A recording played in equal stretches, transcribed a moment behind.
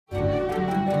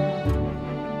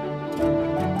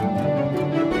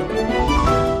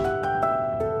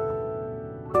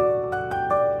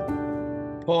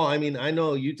I mean, I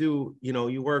know you do,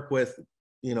 you work with,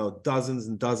 dozens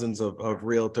and dozens of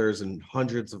realtors and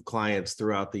hundreds of clients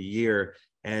throughout the year.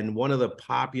 And one of the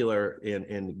popular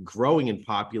and growing in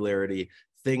popularity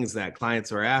things that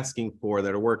clients are asking for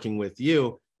that are working with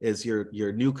you is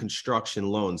your new construction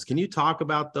loans. Can you talk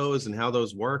about those and how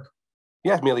those work?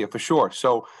 Yes, Amelia, for sure.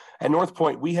 So at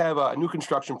Northpointe, we have a new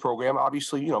construction program.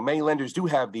 Obviously, many lenders do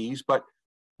have these, but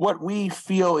what we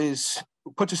feel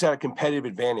puts us at a competitive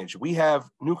advantage. We have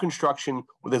new construction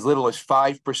with as little as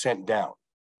 5% down.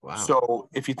 Wow. So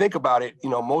if you think about it,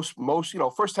 most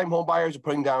first-time home buyers are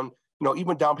putting down,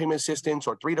 even down payment assistance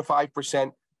or 3 to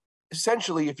 5%.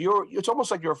 Essentially, it's almost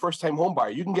like you're a first-time home buyer.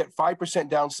 You can get 5%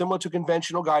 down, similar to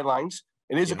conventional guidelines.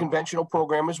 It is a conventional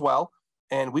program as well,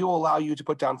 and we will allow you to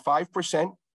put down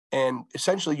 5%. And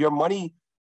essentially, your money,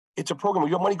 it's a program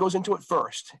where your money goes into it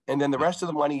first, and then the rest of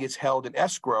the money is held in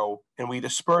escrow, and we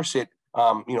disperse it,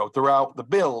 throughout the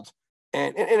build.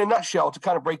 And in a nutshell, to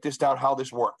kind of break this down, how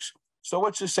this works. So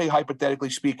let's just say, hypothetically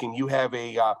speaking, you have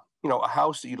a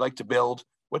house that you'd like to build.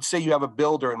 Let's say you have a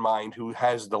builder in mind who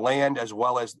has the land as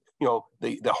well as,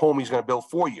 the home he's going to build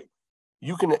for you.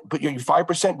 You can put your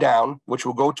 5% down, which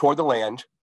will go toward the land.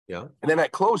 Yeah. And then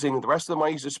at closing, the rest of the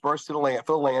money is dispersed to the land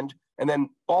for the land. And then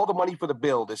all the money for the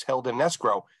build is held in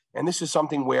escrow. And this is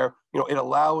something where, it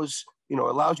allows you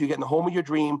to get in the home of your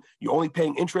dream. You're only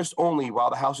paying interest only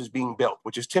while the house is being built,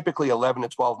 which is typically 11 to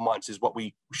 12 months is what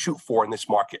we shoot for in this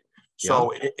market.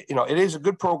 So, it is a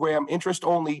good program, interest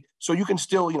only. So you can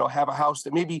still, have a house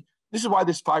that maybe, this is why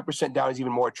this 5% down is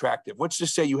even more attractive. Let's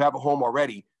just say you have a home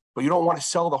already, but you don't want to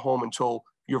sell the home until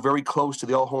you're very close to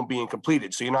the old home being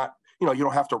completed. So you're not, you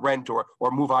don't have to rent or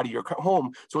move out of your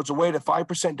home. So it's a way to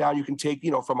 5% down you can take,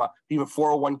 from even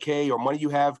 401k or money you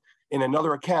have in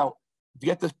another account to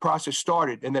get this process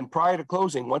started. And then prior to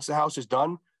closing, once the house is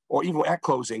done, or even at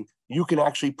closing, you can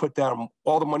actually put down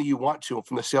all the money you want to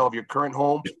from the sale of your current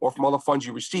home or from all the funds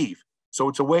you receive. So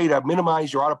it's a way to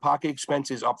minimize your out-of-pocket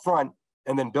expenses up front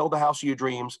and then build the house of your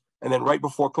dreams. And then right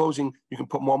before closing, you can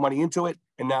put more money into it.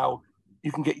 And now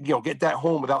you can get that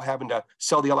home without having to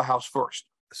sell the other house first.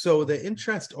 So the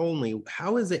interest only,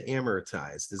 how is it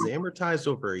amortized? Is it amortized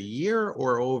over a year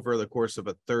or over the course of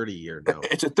a 30-year note?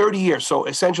 It's a 30 year. So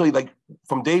essentially, like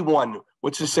from day one,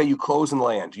 let's just say you close in the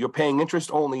land, you're paying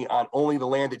interest only on only the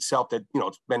land itself that,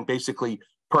 it's been basically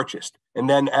purchased. And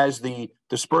then as the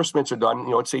disbursements are done,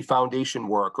 let's say foundation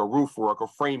work or roof work or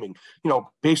framing,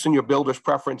 based on your builder's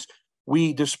preference,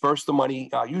 we disperse the money.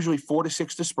 Usually 4 to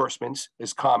 6 disbursements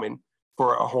is common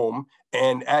for a home.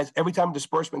 And as every time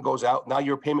disbursement goes out, now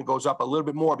your payment goes up a little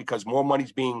bit more because more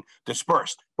money's being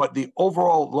dispersed. But the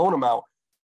overall loan amount,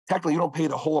 technically you don't pay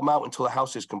the whole amount until the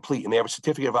house is complete and they have a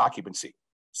certificate of occupancy.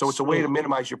 So it's a way to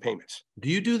minimize your payments. Do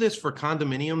you do this for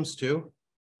condominiums too?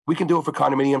 We can do it for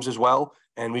condominiums as well.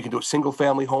 And we can do it single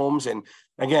family homes. And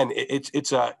again,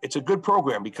 it's a good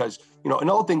program because,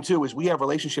 another thing too, is we have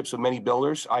relationships with many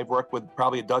builders. I've worked with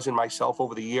probably a dozen myself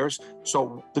over the years.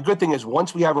 So the good thing is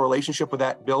once we have a relationship with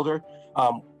that builder,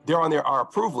 they're on our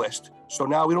approved list. So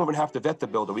now we don't even have to vet the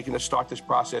builder. We can just start this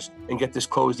process and get this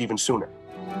closed even sooner.